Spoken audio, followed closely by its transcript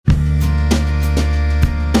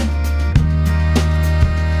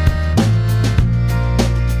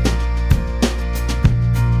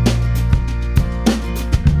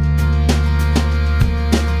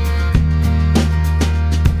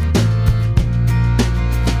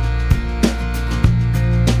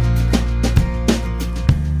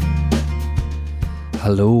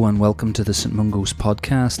Hello and welcome to the St Mungo's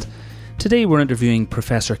podcast. Today we're interviewing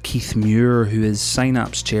Professor Keith Muir, who is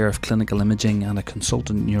Synapse Chair of Clinical Imaging and a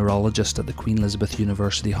consultant neurologist at the Queen Elizabeth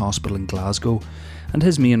University Hospital in Glasgow, and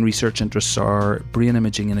his main research interests are brain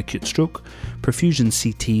imaging in acute stroke, perfusion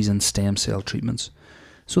CTs and stem cell treatments.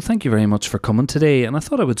 So thank you very much for coming today, and I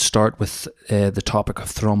thought I would start with the topic of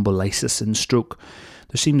thrombolysis in stroke.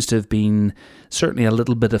 There seems to have been certainly a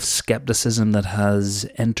little bit of scepticism that has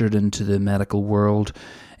entered into the medical world,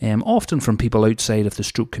 often from people outside of the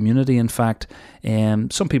stroke community. In fact,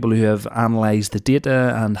 some people who have analysed the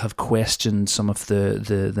data and have questioned some of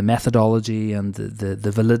the methodology and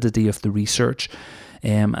the validity of the research,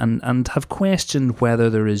 and have questioned whether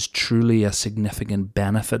there is truly a significant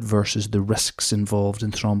benefit versus the risks involved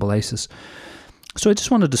in thrombolysis. So I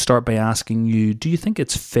just wanted to start by asking you, do you think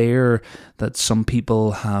it's fair that some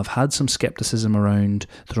people have had some scepticism around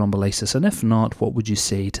thrombolysis? And if not, what would you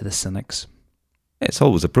say to the cynics? It's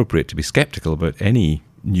always appropriate to be sceptical about any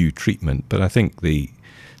new treatment, but I think the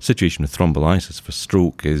situation with thrombolysis for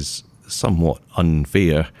stroke is somewhat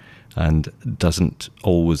unfair and doesn't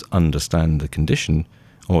always understand the condition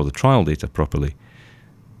or the trial data properly.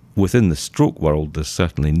 Within the stroke world, there's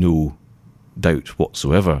certainly no doubt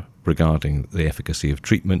whatsoever regarding the efficacy of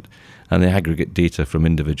treatment, and the aggregate data from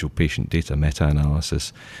individual patient data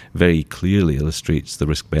meta-analysis very clearly illustrates the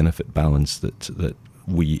risk-benefit balance that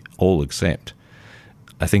we all accept.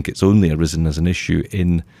 I think it's only arisen as an issue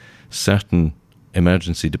in certain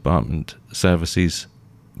emergency department services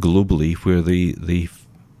globally where they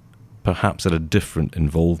perhaps had a different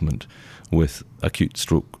involvement with acute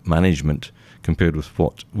stroke management compared with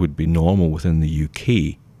what would be normal within the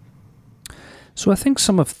UK. So I think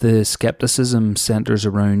some of the scepticism centres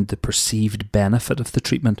around the perceived benefit of the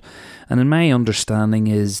treatment, and in my understanding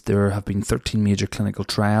is there have been 13 major clinical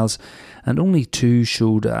trials and only 2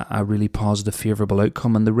 showed a really positive favourable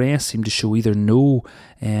outcome, and the rest seem to show either no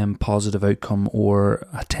positive outcome or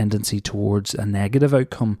a tendency towards a negative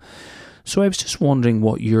outcome. So I was just wondering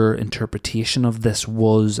what your interpretation of this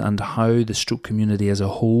was and how the stroke community as a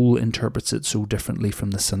whole interprets it so differently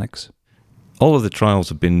from the cynics. All of the trials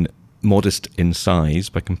have been modest in size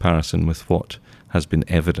by comparison with what has been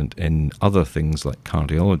evident in other things like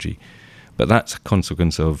cardiology. But that's a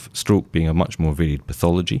consequence of stroke being a much more varied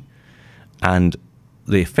pathology and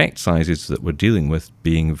the effect sizes that we're dealing with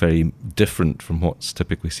being very different from what's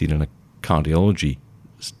typically seen in a cardiology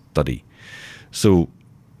study. So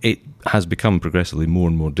it has become progressively more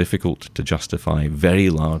and more difficult to justify very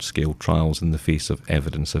large-scale trials in the face of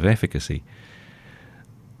evidence of efficacy.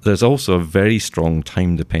 There's also a very strong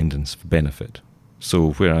time dependence for benefit.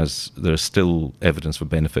 So whereas there's still evidence for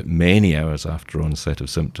benefit many hours after onset of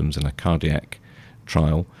symptoms in a cardiac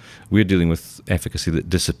trial, we're dealing with efficacy that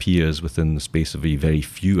disappears within the space of a very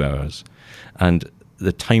few hours. And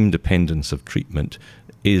the time dependence of treatment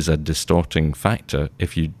is a distorting factor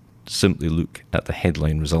if you simply look at the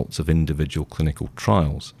headline results of individual clinical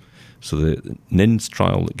trials. So the NINDS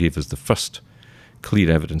trial that gave us the first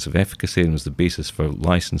clear evidence of efficacy and was the basis for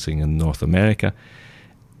licensing in North America,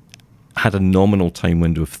 had a nominal time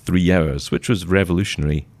window of 3 hours, which was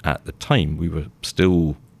revolutionary at the time. We were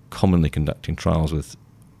still commonly conducting trials with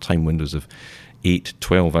time windows of 8,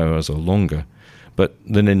 12 hours or longer. But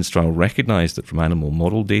the NINDS trial recognised that from animal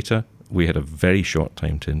model data, we had a very short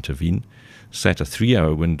time to intervene, set a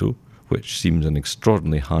 3-hour window, which seems an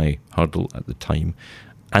extraordinarily high hurdle at the time,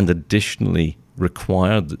 and additionally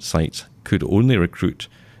required that sites could only recruit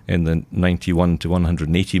in the 91 to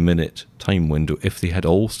 180 minute time window if they had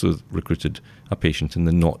also recruited a patient in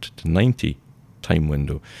the 0 to 90 time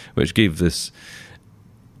window, which gave this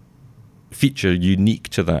feature unique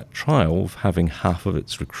to that trial of having half of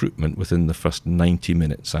its recruitment within the first 90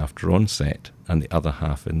 minutes after onset and the other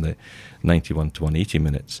half in the 91 to 180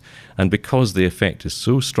 minutes. And because the effect is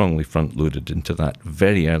so strongly front-loaded into that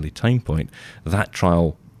very early time point, that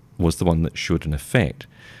trial was the one that showed an effect.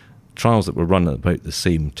 Trials that were run at about the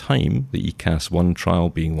same time, the ECAS-1 trial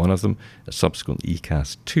being one of them, subsequently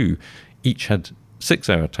ECAS-2, each had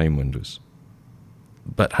 6-hour time windows,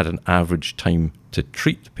 but had an average time to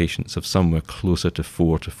treat patients of somewhere closer to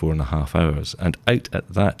 4 to 4.5 hours. And out at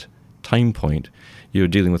that time point, you're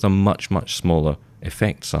dealing with a much, much smaller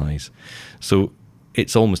effect size. So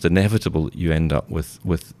it's almost inevitable that you end up with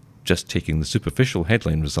just taking the superficial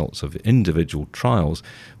headline results of individual trials,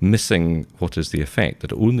 missing what is the effect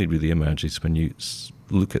that only really emerges when you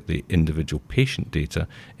look at the individual patient data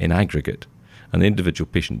in aggregate. And the individual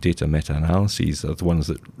patient data meta-analyses are the ones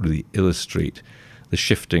that really illustrate the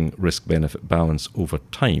shifting risk-benefit balance over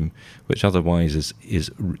time, which otherwise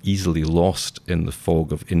is easily lost in the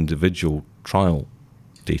fog of individual trial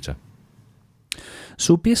data.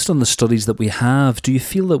 So based on the studies that we have, do you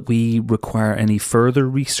feel that we require any further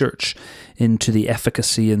research into the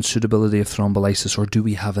efficacy and suitability of thrombolysis, or do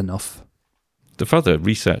we have enough? The further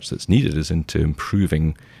research that's needed is into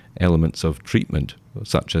improving elements of treatment,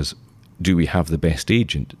 such as, do we have the best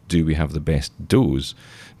agent? Do we have the best dose?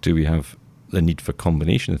 Do we have the need for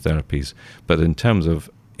combination of therapies? But in terms of,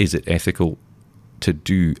 is it ethical to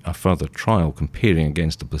do a further trial comparing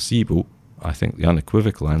against a placebo, I think the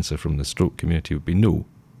unequivocal answer from the stroke community would be no.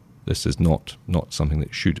 This is not something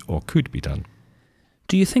that should or could be done.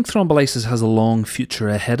 Do you think thrombolysis has a long future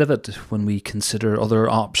ahead of it when we consider other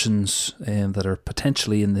options that are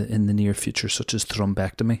potentially in the near future, such as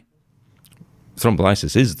thrombectomy?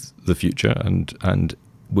 Thrombolysis is the future and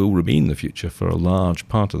will remain the future for a large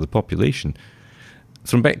part of the population.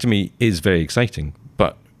 Thrombectomy is very exciting,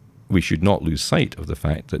 but we should not lose sight of the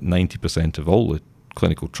fact that 90% of all the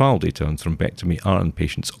clinical trial data on thrombectomy are in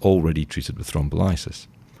patients already treated with thrombolysis.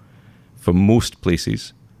 For most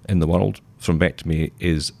places in the world, thrombectomy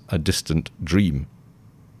is a distant dream.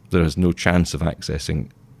 There is no chance of accessing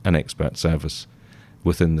an expert service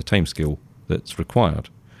within the timescale that's required.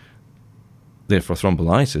 Therefore,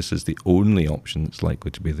 thrombolysis is the only option that's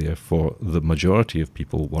likely to be there for the majority of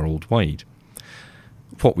people worldwide.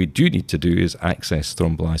 What we do need to do is access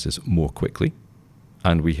thrombolysis more quickly,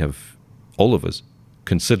 and we have, all of us,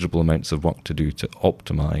 considerable amounts of work to do to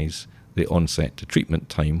optimise the onset to treatment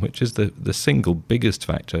time, which is the single biggest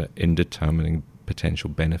factor in determining potential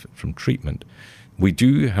benefit from treatment. We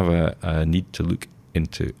do have a need to look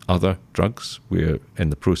into other drugs. We're in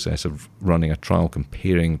the process of running a trial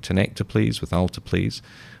comparing tenecteplase with alteplase,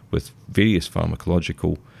 with various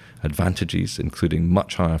pharmacological advantages, including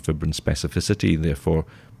much higher fibrin specificity, therefore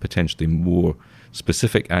potentially more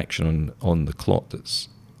specific action on the clot that's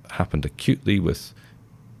happened acutely, with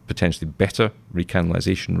potentially better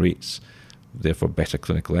recanalization rates, therefore better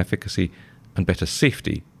clinical efficacy and better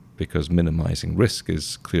safety, because minimizing risk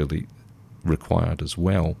is clearly required as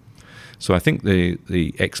well. So I think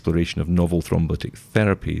the exploration of novel thrombolytic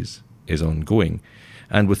therapies is ongoing,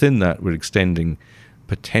 and within that we're extending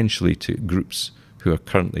potentially to groups who are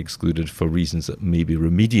currently excluded for reasons that may be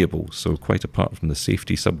remediable. So quite apart from the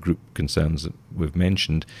safety subgroup concerns that we've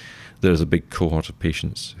mentioned, there's a big cohort of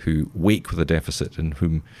patients who wake with a deficit in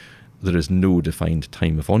whom there is no defined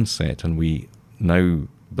time of onset, and we now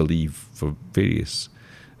believe, for various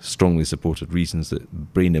strongly supported reasons,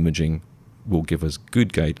 that brain imaging will give us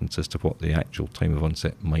good guidance as to what the actual time of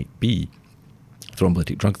onset might be.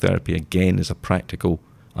 Thrombolytic drug therapy, again, is a practical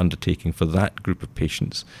undertaking for that group of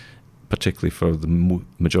patients, particularly for the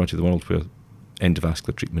majority of the world where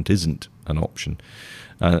endovascular treatment isn't an option.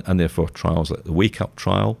 And therefore trials like the Wake Up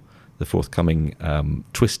trial, the forthcoming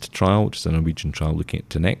TWIST trial, which is a Norwegian trial looking at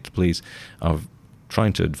tenecteplase, are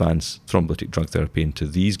trying to advance thrombolytic drug therapy into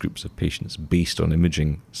these groups of patients based on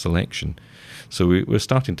imaging selection. So we're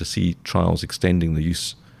starting to see trials extending the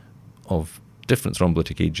use of different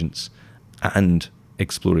thrombolytic agents and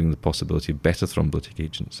exploring the possibility of better thrombolytic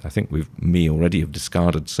agents. I think we may already have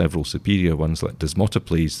discarded several superior ones like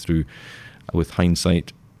desmoteplase through, with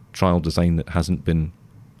hindsight, trial design that hasn't been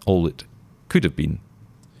all it could have been.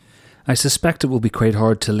 I suspect it will be quite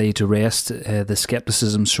hard to lay to rest the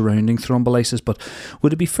scepticism surrounding thrombolysis, but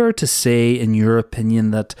would it be fair to say, in your opinion,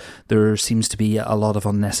 that there seems to be a lot of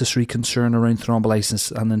unnecessary concern around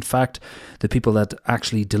thrombolysis, and in fact the people that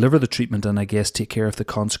actually deliver the treatment and I guess take care of the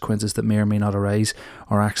consequences that may or may not arise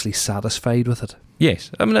are actually satisfied with it? Yes,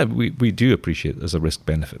 I mean, we do appreciate there's a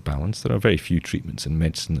risk-benefit balance. There are very few treatments in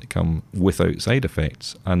medicine that come without side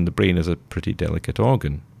effects, and the brain is a pretty delicate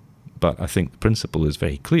organ. But I think the principle is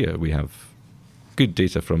very clear. We have good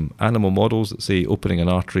data from animal models that say opening an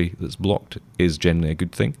artery that's blocked is generally a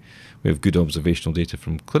good thing. We have good observational data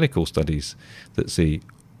from clinical studies that say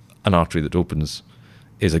an artery that opens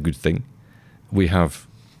is a good thing. We have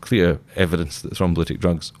clear evidence that thrombolytic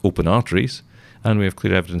drugs open arteries, and we have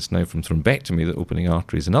clear evidence now from thrombectomy that opening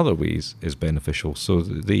arteries in other ways is beneficial. So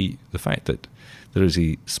the fact that there is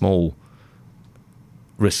a small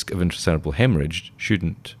risk of intracerebral hemorrhage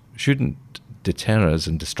shouldn't deter us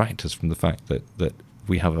and distract us from the fact that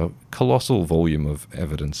we have a colossal volume of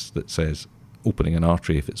evidence that says opening an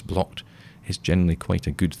artery, if it's blocked, is generally quite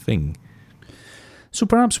a good thing. So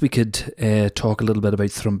perhaps we could talk a little bit about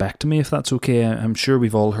thrombectomy, if that's okay. I'm sure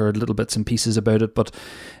we've all heard little bits and pieces about it, but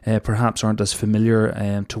perhaps aren't as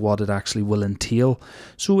familiar to what it actually will entail.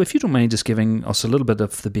 So if you don't mind just giving us a little bit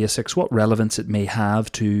of the basics, what relevance it may have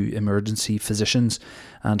to emergency physicians,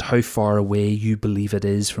 and how far away you believe it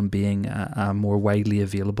is from being a more widely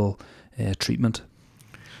available treatment.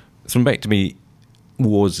 Thrombectomy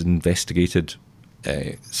was investigated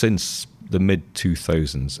since the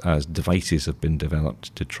mid-2000s as devices have been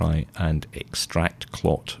developed to try and extract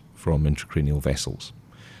clot from intracranial vessels.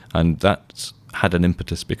 And that's had an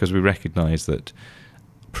impetus because we recognise that,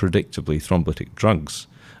 predictably, thrombolytic drugs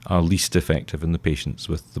are least effective in the patients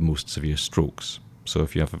with the most severe strokes. So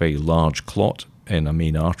if you have a very large clot in a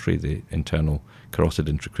main artery, the internal carotid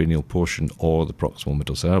intracranial portion, or the proximal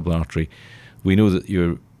middle cerebral artery, we know that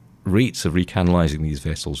your rates of recanalizing these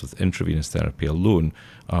vessels with intravenous therapy alone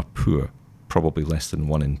are poor, probably less than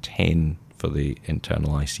 1 in 10 for the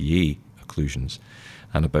internal ICA occlusions,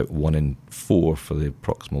 and about 1 in 4 for the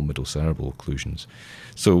proximal middle cerebral occlusions.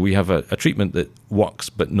 So we have a treatment that works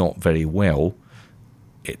but not very well.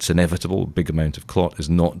 It's inevitable. A big amount of clot is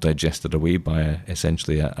not digested away by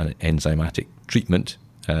essentially an enzymatic treatment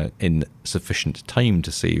in sufficient time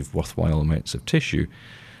to save worthwhile amounts of tissue,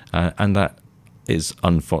 and that is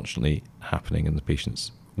unfortunately happening in the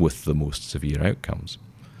patients with the most severe outcomes.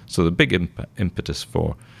 So the big impetus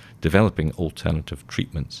for developing alternative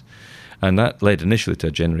treatments, and that led initially to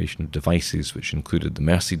a generation of devices which included the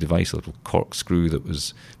Mercy device, a little corkscrew that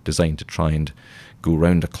was designed to try and go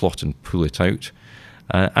round a clot and pull it out,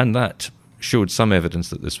 and that showed some evidence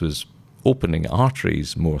that this was opening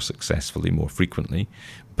arteries more successfully, more frequently,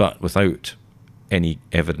 but without any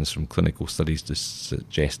evidence from clinical studies to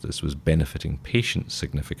suggest this was benefiting patients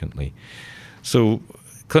significantly. So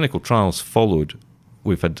clinical trials followed.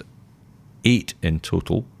 We've had 8 in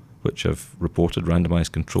total, which have reported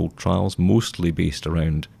randomized controlled trials, mostly based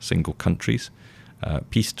around single countries.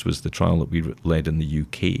 PEACE was the trial that we led in the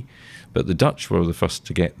UK, but the Dutch were the first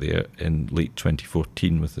to get there in late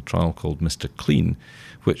 2014 with a trial called Mr. Clean,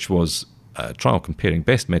 which was a trial comparing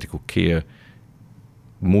best medical care,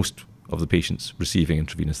 most of the patients receiving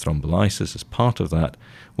intravenous thrombolysis as part of that,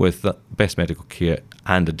 with the best medical care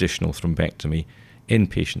and additional thrombectomy in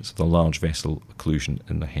patients with a large vessel occlusion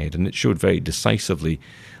in the head. And it showed very decisively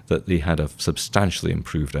that they had a substantially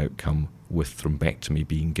improved outcome with thrombectomy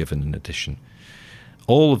being given in addition.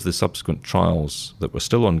 All of the subsequent trials that were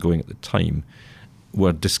still ongoing at the time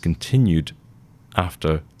were discontinued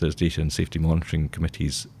after the Data and Safety Monitoring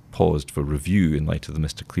Committees paused for review in light of the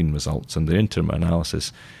Mr. Clean results, and the interim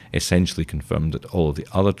analysis essentially confirmed that all of the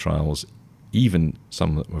other trials, even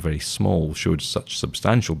some that were very small, showed such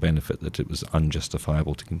substantial benefit that it was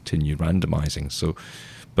unjustifiable to continue randomizing. So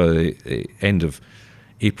by the end of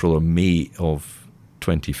April or May of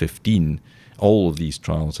 2015, all of these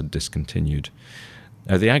trials had discontinued.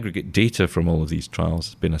 Now, the aggregate data from all of these trials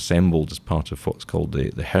has been assembled as part of what's called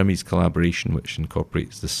the Hermes collaboration, which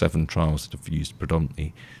incorporates the 7 trials that have used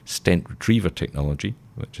predominantly stent retriever technology,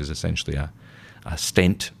 which is essentially a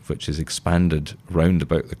stent which is expanded round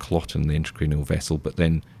about the clot in the intracranial vessel, but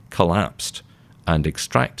then collapsed and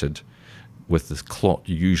extracted, with the clot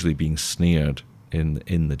usually being snared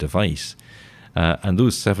in the device. And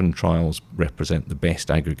those 7 trials represent the best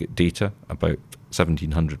aggregate data, about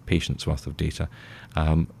 1,700 patients worth of data,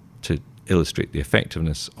 to illustrate the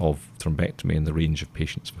effectiveness of thrombectomy in the range of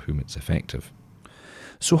patients for whom it's effective.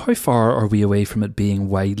 So how far are we away from it being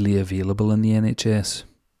widely available in the NHS?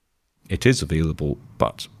 It is available,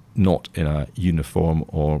 but not in a uniform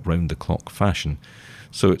or round-the-clock fashion.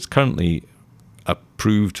 So it's currently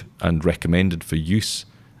approved and recommended for use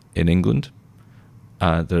in England.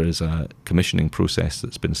 There is a commissioning process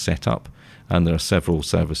that's been set up, and there are several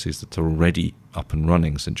services that are already up and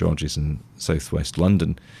running. St George's in southwest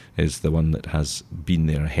London is the one that has been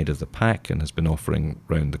there ahead of the pack and has been offering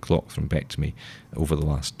round-the-clock thrombectomy over the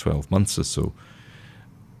last 12 months or so.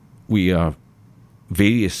 We are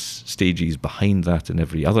various stages behind that in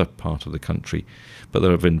every other part of the country, but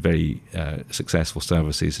there have been very successful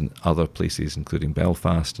services in other places, including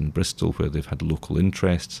Belfast and Bristol, where they've had local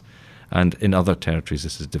interests, and in other territories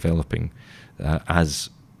this is developing as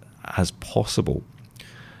possible.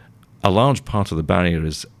 A large part of the barrier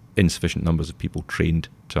is insufficient numbers of people trained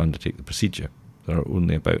to undertake the procedure. There are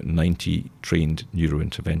only about 90 trained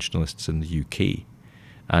neurointerventionalists in the UK,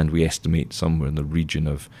 and we estimate somewhere in the region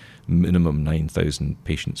of minimum 9,000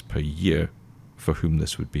 patients per year for whom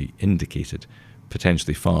this would be indicated,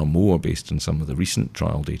 potentially far more based on some of the recent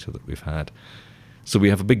trial data that we've had. So we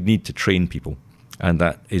have a big need to train people, and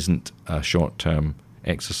that isn't a short-term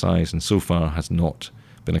exercise, and so far has not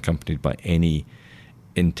been accompanied by any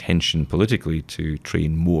intention politically to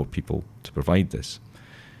train more people to provide this.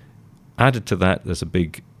 Added to that, there's a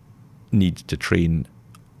big need to train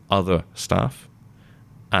other staff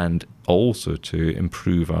and also to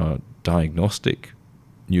improve our diagnostic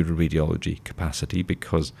neuroradiology capacity,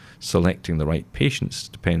 because selecting the right patients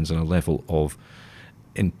depends on a level of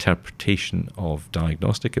interpretation of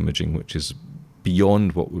diagnostic imaging which is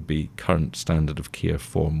beyond what would be current standard of care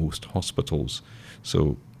for most hospitals.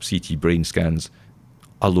 So CT brain scans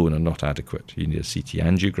alone are not adequate. You need a CT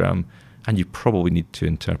angiogram, and you probably need to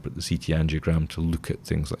interpret the CT angiogram to look at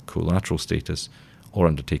things like collateral status or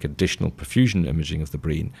undertake additional perfusion imaging of the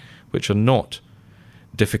brain, which are not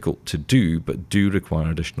difficult to do but do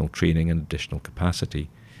require additional training and additional capacity.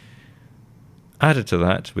 Added to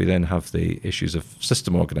that, we then have the issues of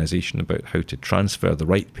system organisation about how to transfer the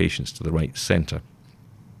right patients to the right centre.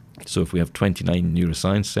 So if we have 29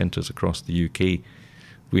 neuroscience centres across the UK,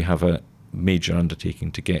 we have a major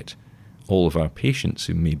undertaking to get all of our patients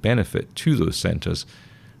who may benefit to those centres,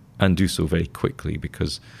 and do so very quickly,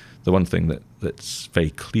 because the one thing that's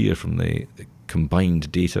very clear from the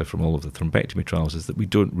combined data from all of the thrombectomy trials is that we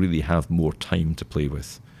don't really have more time to play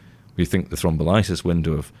with. We think the thrombolysis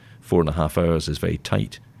window of 4.5 hours is very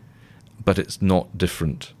tight, but it's not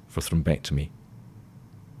different for thrombectomy.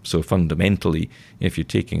 So fundamentally, if you're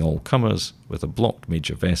taking all comers with a blocked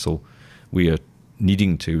major vessel, we are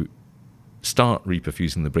needing to start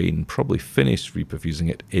reperfusing the brain, probably finish reperfusing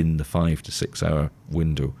it in the 5 to 6 hour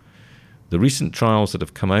window. The recent trials that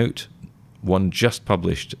have come out, one just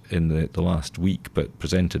published in the last week but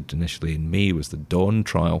presented initially in May, was the DAWN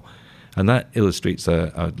trial, and that illustrates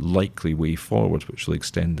a likely way forward which will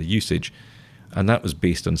extend the usage, and that was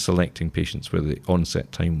based on selecting patients where the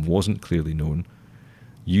onset time wasn't clearly known,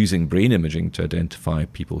 using brain imaging to identify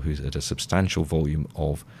people who had a substantial volume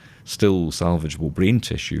of still salvageable brain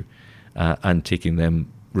tissue, and taking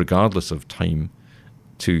them, regardless of time,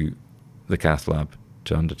 to the cath lab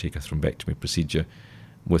to undertake a thrombectomy procedure,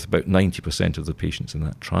 with about 90% of the patients in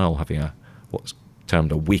that trial having what's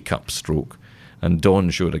termed a wake-up stroke. And DAWN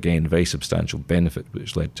showed, again, very substantial benefit,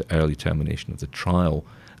 which led to early termination of the trial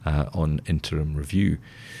on interim review.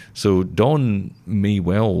 So DAWN may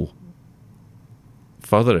well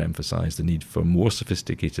further emphasise the need for more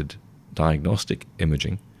sophisticated diagnostic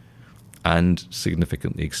imaging and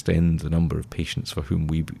significantly extend the number of patients for whom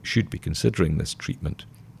we should be considering this treatment.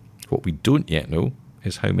 What we don't yet know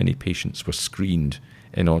is how many patients were screened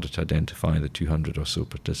in order to identify the 200 or so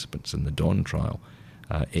participants in the DAWN trial.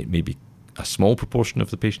 It may be a small proportion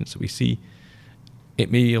of the patients that we see.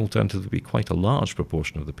 It may alternatively be quite a large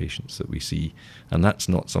proportion of the patients that we see, and that's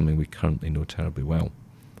not something we currently know terribly well.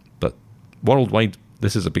 But worldwide,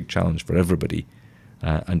 this is a big challenge for everybody,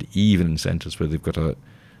 and even in centres where they've got a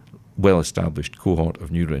well-established cohort of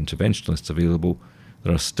neurointerventionalists available,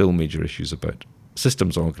 there are still major issues about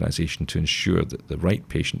systems organisation to ensure that the right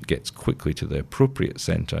patient gets quickly to the appropriate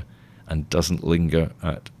centre and doesn't linger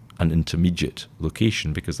at an intermediate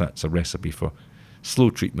location, because that's a recipe for slow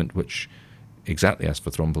treatment, which, exactly as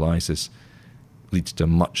for thrombolysis, leads to a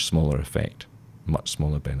much smaller effect, much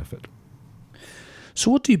smaller benefit.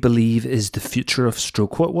 So what do you believe is the future of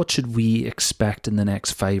stroke? What should we expect in the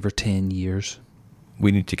next 5 or 10 years?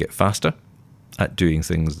 We need to get faster at doing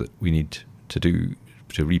things that we need to do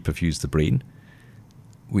to reperfuse the brain.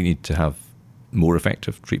 We need to have more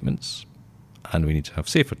effective treatments, and we need to have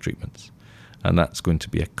safer treatments. And that's going to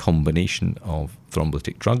be a combination of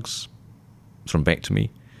thrombolytic drugs, thrombectomy,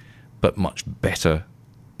 but much better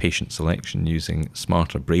patient selection using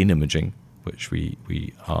smarter brain imaging, which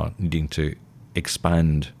we are needing to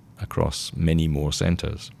expand across many more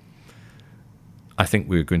centres. I think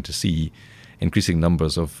we're going to see increasing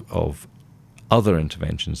numbers of other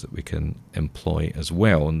interventions that we can employ as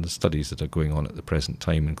well, and the studies that are going on at the present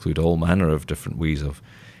time include all manner of different ways of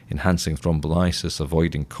enhancing thrombolysis,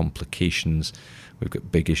 avoiding complications. We've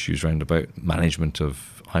got big issues around about management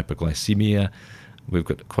of hyperglycemia. We've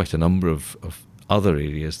got quite a number of other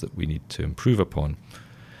areas that we need to improve upon.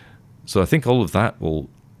 So I think all of that will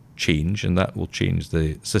change, and that will change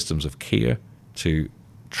the systems of care to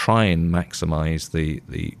try and maximise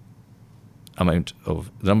the amount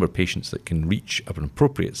of the number of patients that can reach an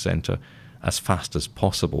appropriate centre as fast as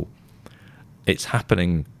possible. It's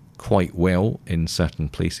happening quite well in certain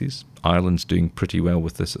places. Ireland's doing pretty well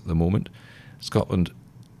with this at the moment. Scotland,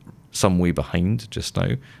 some way behind just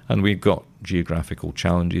now, and we've got geographical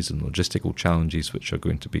challenges and logistical challenges which are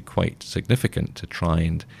going to be quite significant to try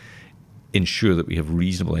and ensure that we have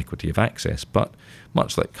reasonable equity of access. But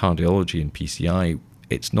much like cardiology and PCI,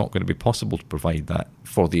 it's not going to be possible to provide that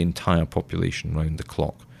for the entire population round the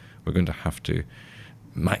clock. We're going to have to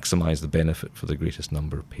maximise the benefit for the greatest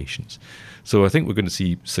number of patients. So I think we're going to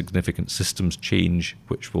see significant systems change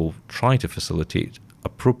which will try to facilitate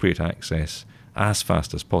appropriate access as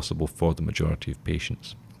fast as possible for the majority of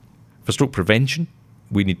patients. For stroke prevention,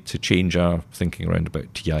 we need to change our thinking around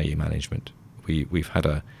about TIA management. We've had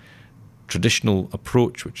a traditional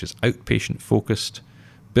approach which is outpatient focused,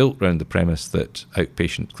 built around the premise that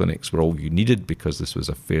outpatient clinics were all you needed because this was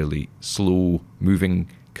a fairly slow-moving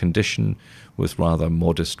condition with rather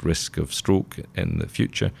modest risk of stroke in the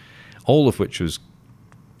future, all of which was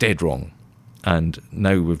dead wrong. And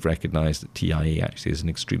now we've recognised that TIA actually is an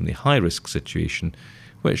extremely high-risk situation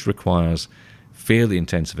which requires fairly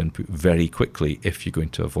intensive input very quickly if you're going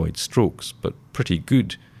to avoid strokes, but pretty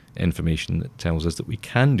good information that tells us that we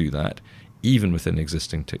can do that even within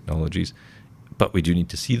existing technologies, but we do need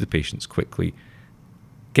to see the patients quickly,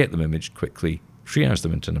 get them imaged quickly, triage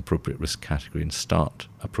them into an appropriate risk category and start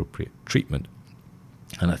appropriate treatment.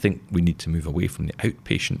 And I think we need to move away from the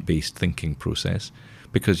outpatient-based thinking process,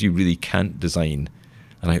 because you really can't design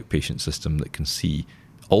an outpatient system that can see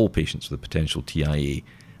all patients with a potential TIA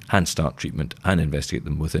and start treatment and investigate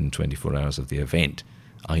them within 24 hours of the event,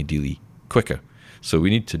 ideally quicker. So we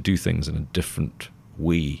need to do things in a different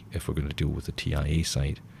way if we're going to deal with the TIA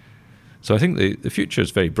side. So I think the future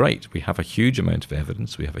is very bright. We have a huge amount of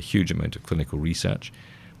evidence. We have a huge amount of clinical research.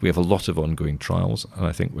 We have a lot of ongoing trials, and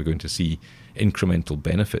I think we're going to see incremental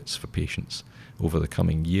benefits for patients over the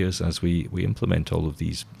coming years as we implement all of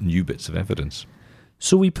these new bits of evidence.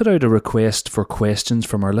 So we put out a request for questions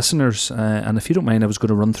from our listeners, and if you don't mind, I was going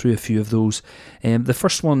to run through a few of those. The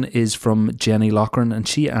first one is from Jenny Loughran, and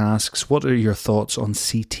she asks, what are your thoughts on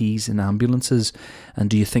CTs in ambulances, and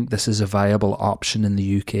do you think this is a viable option in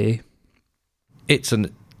the UK? It's a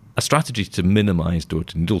strategy to minimise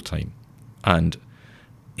door-to-needle time, and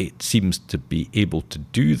it seems to be able to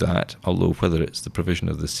do that, although whether it's the provision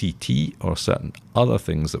of the CT or certain other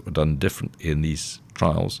things that were done differently in these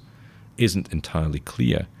trials isn't entirely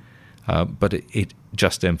clear. But it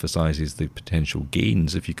just emphasises the potential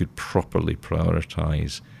gains if you could properly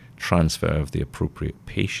prioritise transfer of the appropriate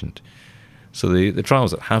patient. So the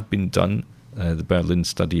trials that have been done, the Berlin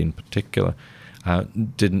study in particular,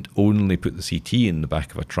 didn't only put the CT in the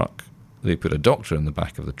back of a truck, they put a doctor in the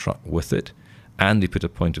back of the truck with it, and they put a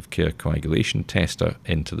point-of-care coagulation tester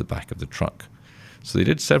into the back of the truck. So they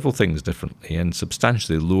did several things differently and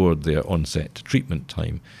substantially lowered their onset to treatment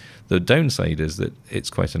time. The downside is that it's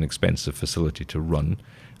quite an expensive facility to run,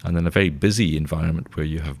 and in a very busy environment where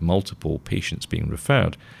you have multiple patients being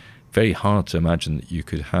referred, very hard to imagine that you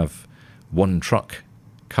could have one truck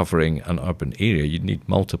covering an urban area. You'd need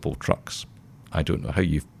multiple trucks. I don't know how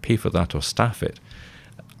you pay for that or staff it.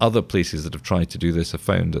 Other places that have tried to do this have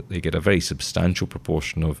found that they get a very substantial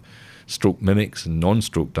proportion of stroke mimics and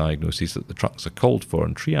non-stroke diagnoses that the trucks are called for,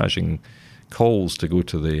 and triaging calls to go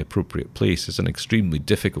to the appropriate place is an extremely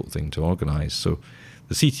difficult thing to organise. So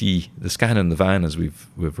the CT, the scan in the van, as we've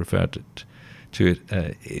referred to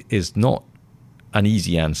it, is not an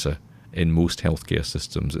easy answer in most healthcare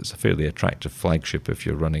systems. It's a fairly attractive flagship if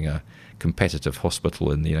you're running a competitive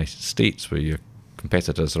hospital in the United States where your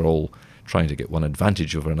competitors are all trying to get one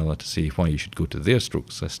advantage over another to see why you should go to their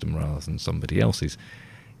stroke system rather than somebody else's.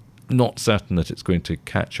 Not certain that it's going to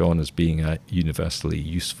catch on as being a universally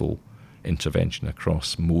useful intervention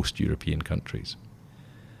across most European countries.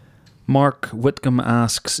 Mark Whitcomb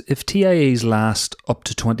asks, if TIAs last up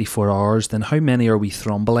to 24 hours, then how many are we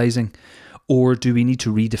thrombolizing? Or do we need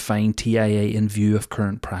to redefine TIA in view of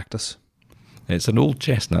current practice? It's an old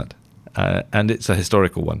chestnut, and it's a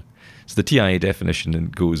historical one. So the TIA definition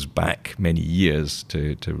goes back many years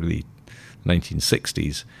to really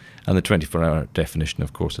 1960s, and the 24-hour definition,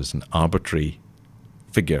 of course, is an arbitrary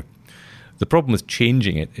figure. The problem with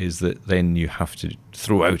changing it is that then you have to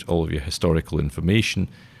throw out all of your historical information,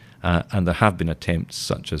 and there have been attempts,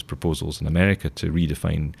 such as proposals in America, to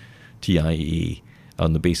redefine TIA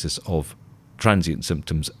on the basis of transient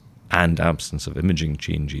symptoms and absence of imaging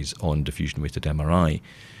changes on diffusion-weighted MRI.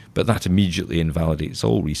 But that immediately invalidates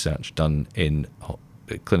all research done in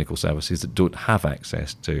clinical services that don't have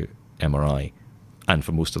access to MRI. And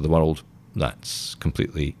for most of the world, that's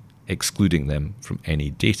completely excluding them from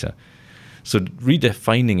any data. So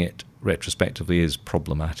redefining it retrospectively is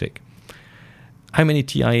problematic. How many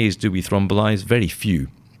TIAs do we thrombolize? Very few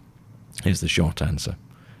is the short answer.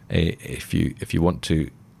 If you want to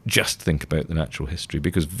just think about the natural history,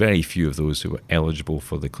 because very few of those who were eligible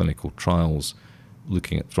for the clinical trials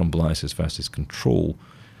looking at thrombolysis versus control,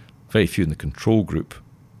 very few in the control group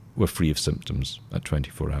were free of symptoms at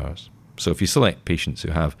 24 hours. So if you select patients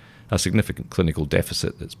who have a significant clinical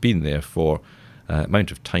deficit that's been there for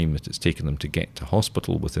amount of time that it's taken them to get to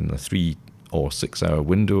hospital within the 3 or 6 hour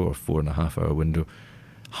window or 4.5 hour window,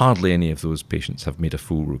 hardly any of those patients have made a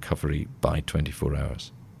full recovery by 24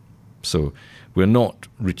 hours. So we're not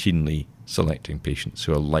routinely selecting patients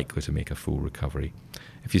who are likely to make a full recovery.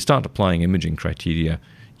 If you start applying imaging criteria,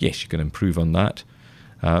 yes, you can improve on that.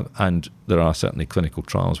 And there are certainly clinical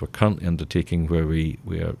trials we're currently undertaking where we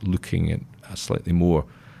are looking at a slightly more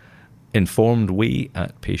informed way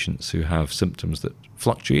at patients who have symptoms that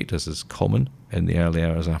fluctuate, as is common in the early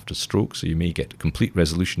hours after stroke. So you may get complete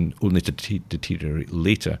resolution only to deteriorate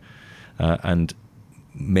later. And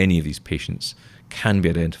many of these patients can be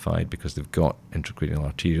identified because they've got intracranial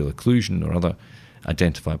arterial occlusion or other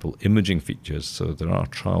identifiable imaging features. So there are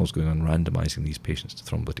trials going on randomizing these patients to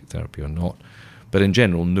thrombolytic therapy or not. But in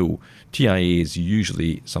general, no. TIA is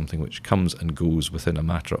usually something which comes and goes within a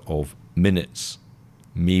matter of minutes,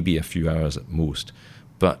 maybe a few hours at most.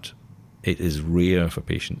 But it is rare for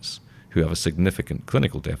patients who have a significant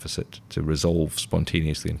clinical deficit to resolve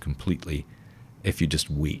spontaneously and completely if you just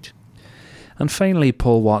wait. And finally,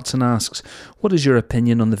 Paul Watson asks, what is your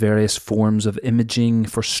opinion on the various forms of imaging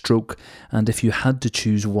for stroke? And if you had to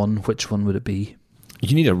choose one, which one would it be?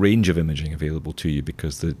 You need a range of imaging available to you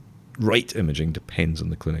because the right imaging depends on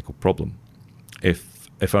the clinical problem. If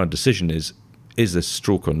our decision is this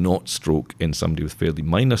stroke or not stroke in somebody with fairly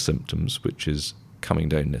minor symptoms, which is coming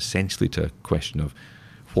down essentially to a question of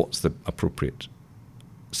what's the appropriate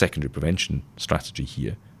secondary prevention strategy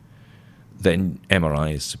here, then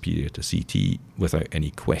MRI is superior to CT without any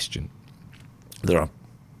question. There are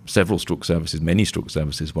several stroke services, many stroke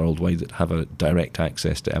services worldwide that have a direct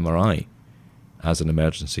access to MRI as an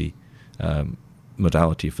emergency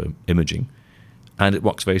modality for imaging, and it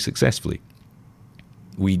works very successfully.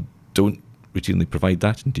 We don't routinely provide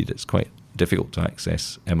that. Indeed, it's quite difficult to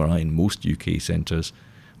access MRI in most UK centres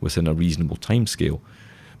within a reasonable timescale.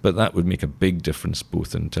 But that would make a big difference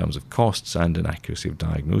both in terms of costs and in accuracy of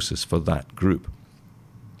diagnosis for that group.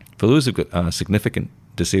 For those who've got a significant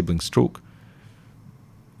disabling stroke,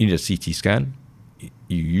 you need a CT scan, you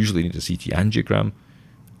usually need a CT angiogram,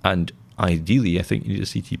 and ideally I think you need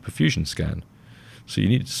a CT perfusion scan. So you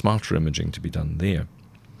need smarter imaging to be done there.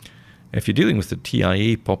 If you're dealing with the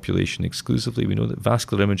TIA population exclusively, we know that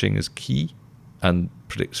vascular imaging is key and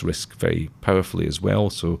predicts risk very powerfully as well.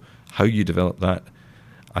 So how you develop that,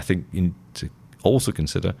 I think you need to also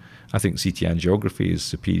consider. I think CT angiography is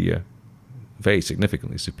superior, very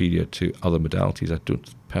significantly superior to other modalities. I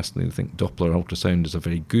don't personally think Doppler ultrasound is a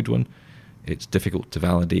very good one. It's difficult to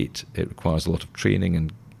validate. It requires a lot of training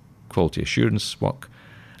and quality assurance work.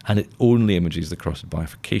 And it only images the carotid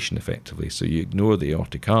bifurcation effectively. So you ignore the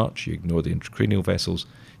aortic arch, you ignore the intracranial vessels,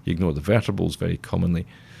 you ignore the vertebrals very commonly,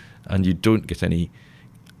 and you don't get any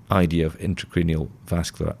idea of intracranial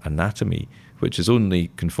vascular anatomy, which is only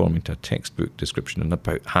conforming to a textbook description in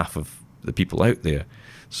about half of the people out there.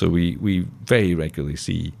 So we very regularly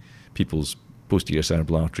see people's posterior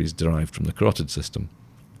cerebral arteries derived from the carotid system,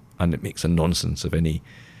 and it makes a nonsense of any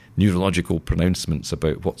neurological pronouncements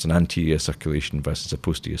about what's an anterior circulation versus a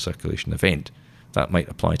posterior circulation event. That might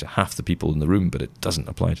apply to half the people in the room, but it doesn't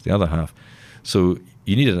apply to the other half. So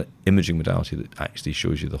you need an imaging modality that actually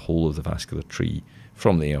shows you the whole of the vascular tree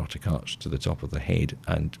from the aortic arch to the top of the head,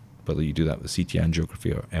 and whether you do that with CT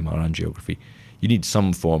angiography or MR angiography, you need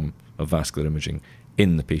some form of vascular imaging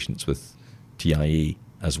in the patients with TIA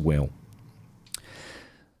as well.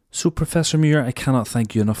 So, Professor Muir, I cannot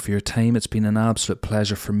thank you enough for your time. It's been an absolute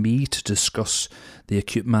pleasure for me to discuss the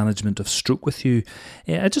acute management of stroke with you.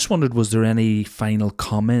 I just wondered, was there any final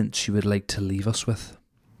comments you would like to leave us with?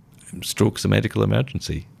 Stroke's a medical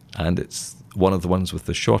emergency, and it's one of the ones with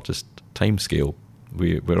the shortest timescale.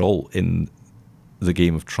 We're all in the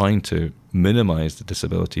game of trying to minimise the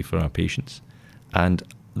disability for our patients, and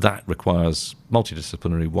that requires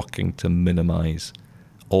multidisciplinary working to minimise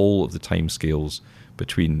all of the timescales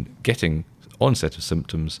between getting onset of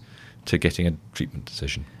symptoms to getting a treatment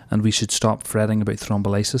decision. And we should stop fretting about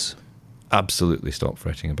thrombolysis? Absolutely stop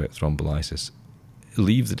fretting about thrombolysis.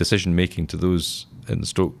 Leave the decision making to those in the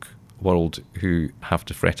stroke world who have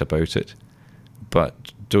to fret about it,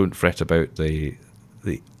 but don't fret about the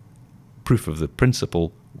proof of the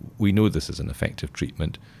principle. We know this is an effective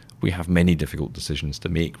treatment. We have many difficult decisions to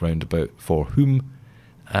make round about for whom,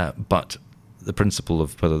 but the principle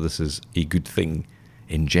of whether this is a good thing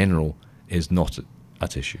in general is not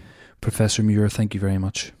at issue. Professor Muir, thank you very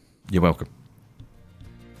much. You're welcome.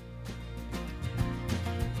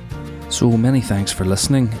 So many thanks for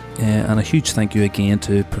listening, and a huge thank you again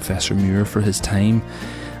to Professor Muir for his time.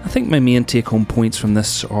 I think my main take-home points from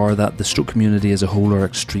this are that the stroke community as a whole are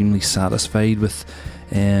extremely satisfied with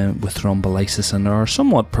thrombolysis and are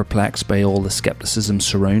somewhat perplexed by all the scepticism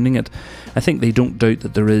surrounding it. I think they don't doubt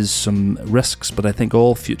that there is some risks, but I think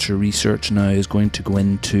all future research now is going to go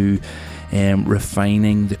into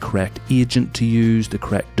refining the correct agent to use, the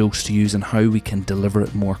correct dose to use, and how we can deliver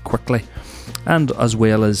it more quickly, and as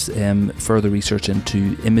well as further research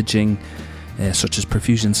into imaging such as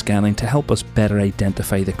perfusion scanning, to help us better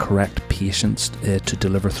identify the correct patients to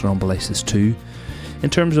deliver thrombolysis to. In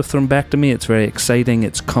terms of thrombectomy, it's very exciting,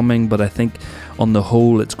 it's coming, but I think on the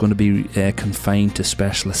whole it's going to be confined to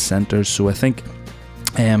specialist centres. So I think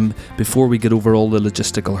before we get over all the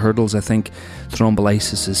logistical hurdles, I think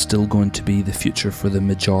thrombolysis is still going to be the future for the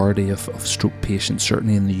majority of stroke patients,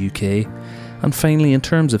 certainly in the UK. And finally, in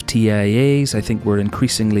terms of TIAs, I think we're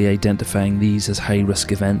increasingly identifying these as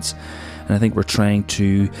high-risk events, and I think we're trying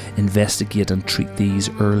to investigate and treat these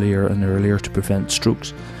earlier and earlier to prevent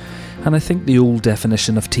strokes. And I think the old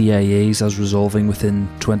definition of TIAs as resolving within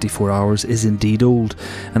 24 hours is indeed old,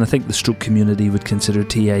 and I think the stroke community would consider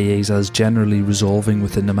TIAs as generally resolving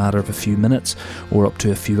within a matter of a few minutes or up to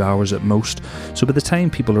a few hours at most. So by the time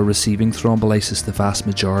people are receiving thrombolysis, the vast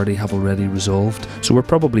majority have already resolved. So we're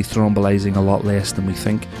probably thrombolysing a lot less than we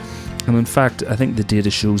think. And in fact, I think the data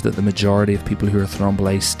shows that the majority of people who are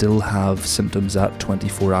thrombolysed still have symptoms at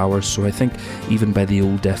 24 hours. So I think even by the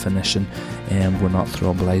old definition, we're not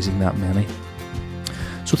thrombolysing that many.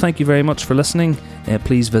 So thank you very much for listening.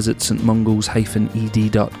 Please visit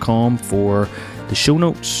stmungos-ed.com for the show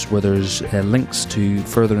notes, where there's links to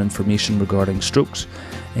further information regarding strokes.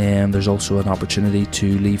 There's also an opportunity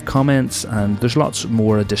to leave comments, and there's lots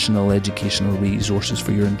more additional educational resources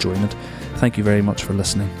for your enjoyment. Thank you very much for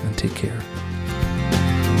listening, and take care.